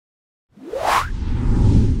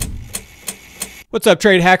What's up,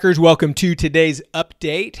 trade hackers? Welcome to today's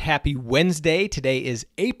update. Happy Wednesday. Today is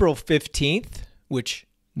April 15th, which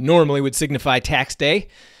normally would signify tax day.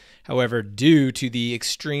 However, due to the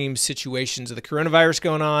extreme situations of the coronavirus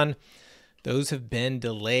going on, those have been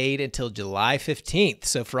delayed until July 15th.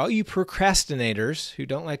 So for all you procrastinators who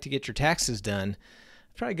don't like to get your taxes done,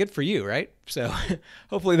 it's probably good for you, right? So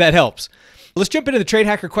hopefully that helps. Let's jump into the trade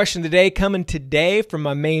hacker question today, coming today from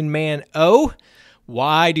my main man, O.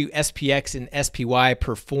 Why do SPX and SPY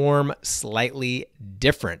perform slightly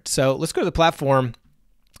different? So let's go to the platform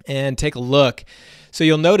and take a look. So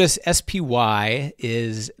you'll notice SPY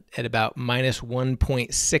is at about minus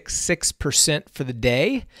 1.66% for the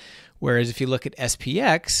day, whereas if you look at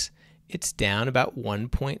SPX, it's down about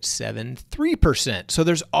 1.73%. So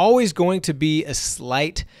there's always going to be a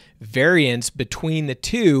slight variance between the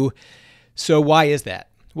two. So why is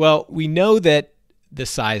that? Well, we know that the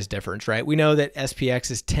size difference, right? We know that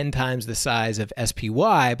SPX is 10 times the size of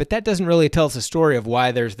SPY, but that doesn't really tell us the story of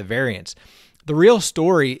why there's the variance. The real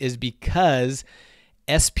story is because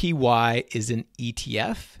SPY is an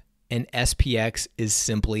ETF and SPX is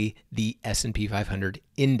simply the S&P 500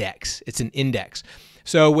 index. It's an index.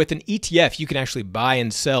 So with an ETF, you can actually buy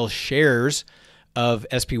and sell shares of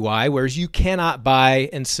SPY, whereas you cannot buy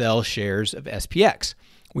and sell shares of SPX.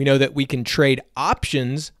 We know that we can trade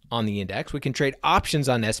options on the index, we can trade options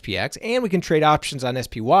on SPX, and we can trade options on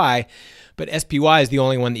SPY, but SPY is the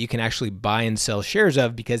only one that you can actually buy and sell shares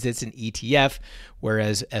of because it's an ETF,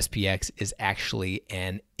 whereas SPX is actually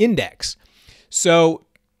an index. So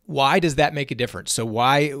why does that make a difference? So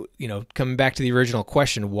why, coming back to the original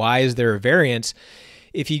question, why is there a variance?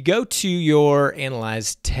 If you go to your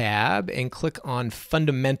Analyze tab and click on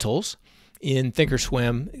Fundamentals in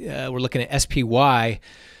Thinkorswim, we're looking at SPY.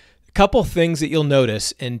 Couple things that you'll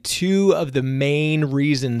notice, and two of the main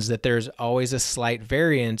reasons that there's always a slight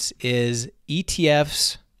variance is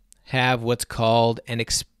ETFs have what's called an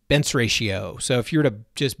expense ratio. So if you were to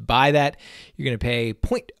just buy that, you're going to pay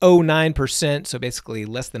 0.09%, so basically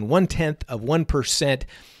less than 1/10 of 1%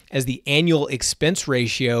 as the annual expense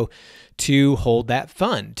ratio to hold that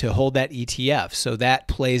fund, to hold that ETF. So that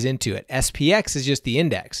plays into it. SPX is just the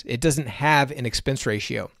index. It doesn't have an expense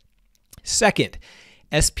ratio. Second,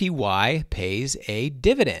 SPY pays a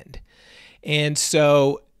dividend. And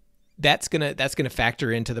so that's gonna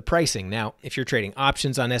factor into the pricing. Now, if you're trading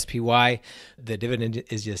options on SPY, the dividend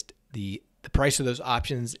is just the price of those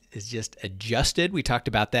options is just adjusted. We talked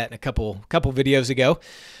about that in a couple videos ago.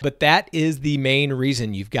 But that is the main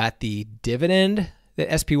reason. You've got the dividend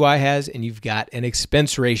that SPY has, and you've got an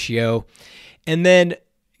expense ratio. And then,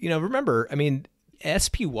 remember,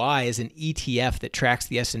 SPY is an ETF that tracks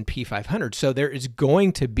the S&P 500. So there is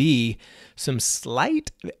going to be some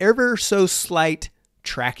slight, ever so slight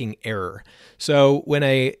tracking error. So when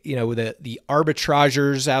the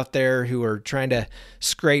arbitrageurs out there who are trying to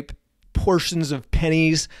scrape portions of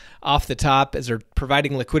pennies off the top as they're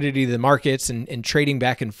providing liquidity to the markets and trading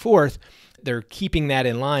back and forth, they're keeping that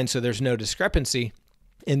in line so there's no discrepancy.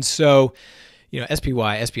 And so,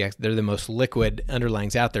 SPY, SPX, they're the most liquid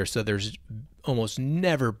underlyings out there. So there's almost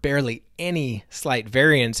never, barely any slight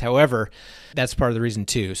variance. However, that's part of the reason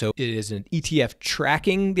too. So it is an ETF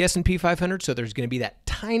tracking the S&P 500. So there's going to be that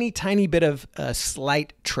tiny, tiny bit of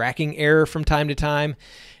slight tracking error from time to time.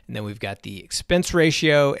 And then we've got the expense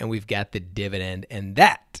ratio and we've got the dividend. And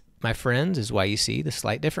that, my friends, is why you see the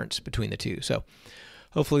slight difference between the two. So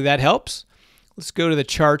hopefully that helps. Let's go to the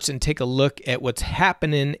charts and take a look at what's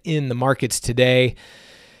happening in the markets today.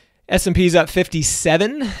 S&P's up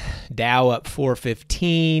 57, Dow up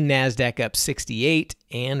 415, NASDAQ up 68,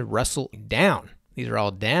 and Russell down. These are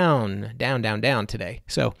all down today.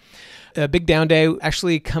 So a big down day,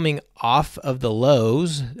 actually coming off of the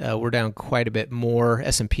lows. We're down quite a bit more.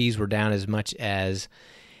 S&Ps were down as much as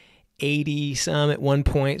 80 some at one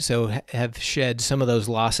point, so have shed some of those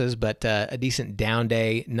losses, but a decent down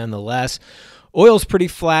day nonetheless. Oil's pretty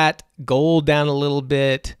flat, gold down a little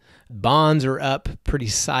bit. Bonds are up pretty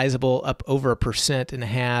sizable, up over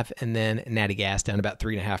 1.5%, and then natty gas down about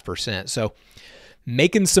 3.5%. So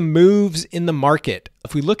making some moves in the market.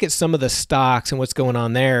 If we look at some of the stocks and what's going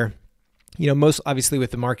on there, most obviously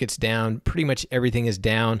with the markets down, pretty much everything is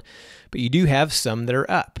down, but you do have some that are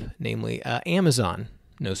up, namely Amazon.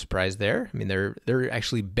 No surprise there. They're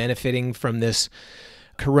actually benefiting from this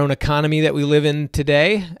Corona economy that we live in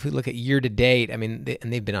today. If we look at year to date, and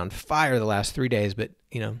they've been on fire the last 3 days, but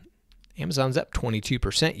Amazon's up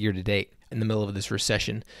 22% year to date in the middle of this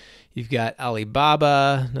recession. You've got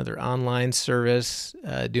Alibaba, another online service,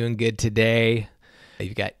 doing good today.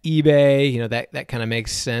 You've got eBay, that kind of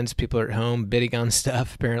makes sense. People are at home bidding on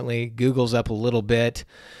stuff, apparently. Google's up a little bit.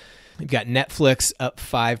 We've got Netflix up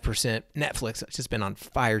 5%. Netflix has just been on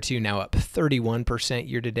fire too, now up 31%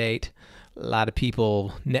 year to date. A lot of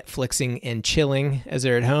people Netflixing and chilling as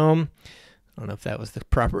they're at home. I don't know if that was the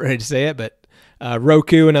proper way to say it, but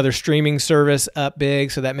Roku, another streaming service, up big,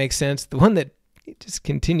 so that makes sense. The one that just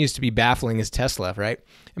continues to be baffling is Tesla, right?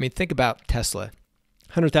 I mean, think about Tesla.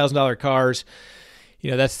 $100,000 cars.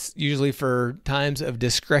 That's usually for times of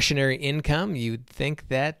discretionary income. You'd think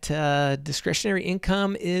that discretionary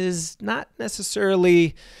income is not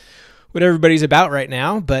necessarily what everybody's about right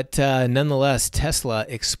now, but nonetheless, Tesla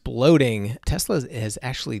exploding. Tesla has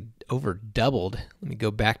actually over doubled. Let me go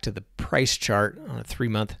back to the price chart on a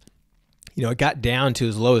 3-month. It got down to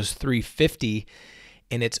as low as 350,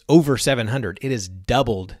 and it's over 700. It has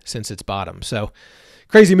doubled since its bottom. So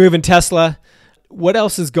crazy move in Tesla. What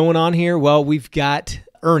else is going on here? Well, we've got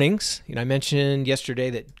earnings. I mentioned yesterday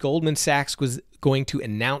that Goldman Sachs was going to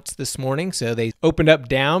announce this morning. So they opened up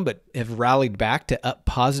down, but have rallied back to up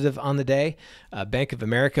positive on the day. Bank of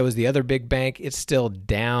America was the other big bank. It's still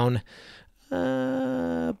down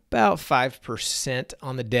about 5%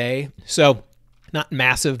 on the day. So not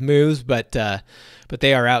massive moves, but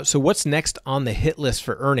they are out. So what's next on the hit list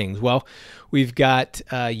for earnings? Well, we've got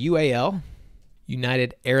UAL.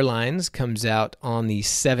 United Airlines comes out on the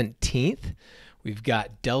 17th. We've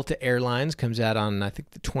got Delta Airlines comes out on, I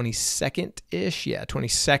think, the 22nd-ish. Yeah,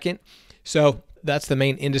 22nd. So that's the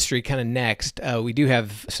main industry kind of next. We do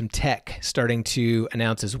have some tech starting to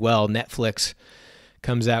announce as well. Netflix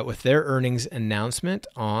comes out with their earnings announcement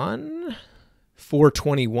on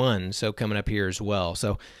 4/21, so coming up here as well.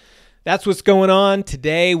 So that's what's going on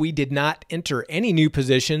today. We did not enter any new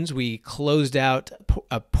positions. We closed out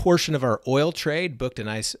a portion of our oil trade, booked a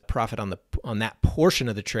nice profit on that portion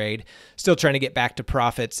of the trade. Still trying to get back to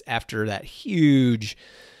profits after that huge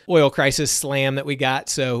oil crisis slam that we got.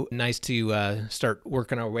 So nice to start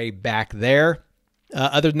working our way back there.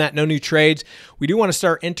 Other than that, no new trades. We do want to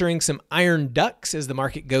start entering some iron ducks as the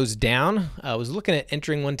market goes down. I was looking at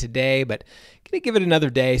entering one today, but going to give it another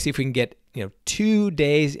day, see if we can get 2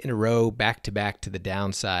 days in a row back to back to the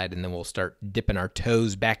downside, and then we'll start dipping our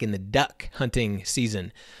toes back in the duck hunting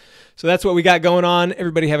season. So that's what we got going on.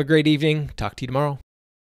 Everybody have a great evening. Talk to you tomorrow.